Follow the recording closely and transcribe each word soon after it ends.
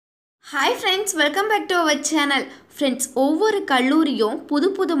Hi friends, welcome back to our channel. Friends, ஒவ்வொரு கல்லூரியும்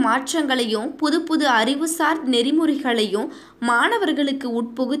புது மாற்றங்களையும் புது அறிவுசார் நெறிமுறைகளையும் மாணவர்களுக்கு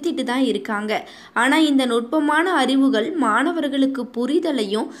உட்புகுத்திட்டு தான் இருக்காங்க. ஆனால் இந்த நுட்பமான அறிவுகள் மாணவர்களுக்கு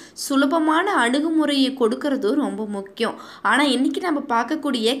புரிதலையும் சுலபமான அணுகுமுறையை கொடுக்கறதும் ரொம்ப முக்கியம். ஆனால் இன்னைக்கு நம்ம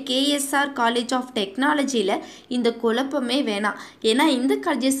பார்க்கக்கூடிய K.S.R. College of Technologyல இந்த குழப்பமே வேணாம். ஏன்னா இந்த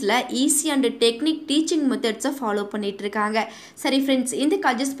காலேஜஸ்ல easy and technique teaching மெத்தட்ஸை follow பண்ணிட்டு இருக்காங்க. சரி ஃப்ரெண்ட்ஸ், இந்த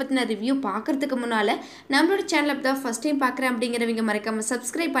காலேஜஸ் பற்றின ரிவ்யூ பார்க்கறதுக்கு முன்னால் நம்மளோட சேனலை ஃபர்ஸ்ட் டைம் பார்க்குறேன் அப்படிங்கிறவங்க மறக்காம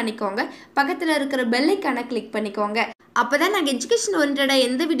சப்ஸ்கிரைப் பண்ணிக்கோங்க. பக்கத்தில் இருக்கிற பெல் ஐகானை கிளிக் பண்ணிக்கோங்க. அப்போதான் நாங்கள் எஜுகேஷன் ஓரியன்டாக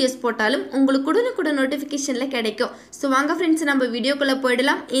எந்த வீடியோஸ் போட்டாலும் உங்களுக்கு உடனுக்குடன் நோட்டிஃபிகேஷனில் கிடைக்கும். ஸோ வாங்க ஃப்ரெண்ட்ஸ், நம்ம வீடியோக்குள்ளே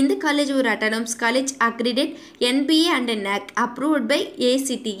போயிடலாம். இந்த காலேஜ் ஒரு autonomous college, accredited NBA and NAC approved by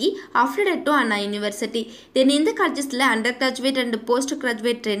ACTE affiliated to Anna university. தென் இந்த காலேஜஸில் under graduate and post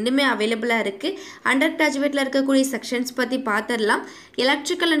graduate ரெண்டுமே அவைலபிளாக இருக்குது. அண்டர் கிராஜுவேட்டில் இருக்கக்கூடிய செக்ஷன்ஸ் பற்றி பார்த்துடலாம்.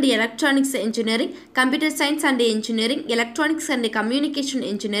 Electrical and electronics engineering, computer science and engineering, electronics and communication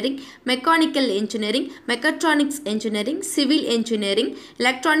engineering, mechanical engineering, mechatronics engineering, civil engineering,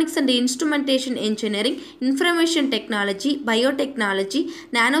 electronics and instrumentation engineering, information technology, biotechnology,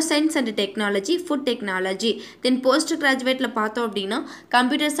 nanoscience and technology, food technology. Then postgraduate la பார்த்தோம் அப்படினா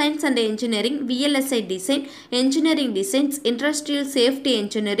computer science and engineering, VLSI design, engineering designs, industrial safety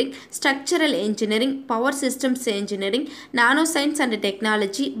engineering, structural engineering, power systems engineering, nanoscience and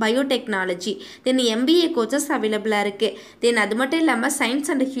technology, biotechnology. Then MBA courses அவைலபிளாக இருக்குது. தென் அது மட்டும் இல்லாமல் science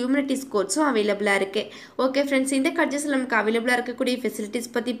and humanities கோர்ஸும் அவைலபிளாக இருக்குது. Okay friends, இந்த காலேஜஸில் நமக்கு அவைலபிளாக இருக்கக்கூடிய ஃபெசிலிட்டிஸ்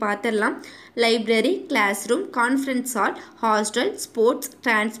பற்றி பார்த்துடலாம். Library, class room, conference hall, hostel, sports,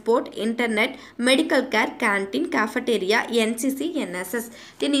 transport, internet, medical care, canteen, cafeteria, NCC, NSS.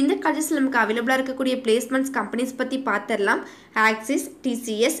 தென் இந்த காலேஜஸில் நமக்கு அவைலபிளாக இருக்கக்கூடிய பிளேஸ்மெண்ட்ஸ் கம்பெனிஸ் பற்றி பார்த்துடலாம். Axis,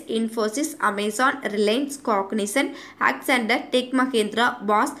 TCS, Infosys, Amazon, Reliance, Cognizant, ஆக்செண்டர், tech Mahindra,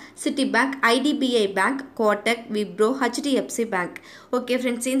 pass, city bank, IDBI bank, Kotak, Wipro, HDFC bank. Okay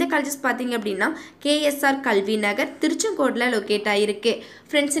friends, இந்த colleges பார்த்தீங்க அப்படின்னா KSR கல்வி நகர், திருச்செங்கோடில் லொக்கேட் ஆகிருக்கு.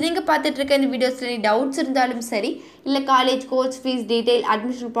 ஃப்ரெண்ட்ஸ், நீங்கள் பார்த்துட்டு இருக்க இந்த வீடியோஸில் டவுட்ஸ் இருந்தாலும் சரி, இல்லை college course fees detail,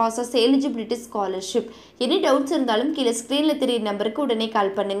 admission process, eligibility, scholarship, any doubts இருந்தாலும் கீழே ஸ்க்ரீனில் தெரிய நம்பருக்கு உடனே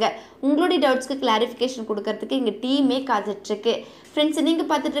கால் பண்ணுங்கள். உங்களுடைய டவுட்ஸ்க்கு கிளாரிஃபிகேஷன் கொடுக்கறதுக்கு எங்கள் டீமே காத்துட்ருக்கு. ஃப்ரெண்ட்ஸ், நீங்கள்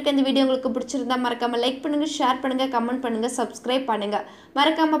பார்த்துட்டு இருக்க இந்த வீடியோ உங்களுக்கு பிடிச்சிருந்தா மறக்காமல் லைக் பண்ணுங்கள், ஷேர் பண்ணுங்கள், கமெண்ட் பண்ணுங்கள், சப்ஸ்கிரைப் பண்ணுங்கள்.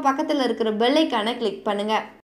 மறக்காமல் பக்கத்தில் இருக்கிற பெல் ஐக்கானை கிளிக் பண்ணுங்கள்.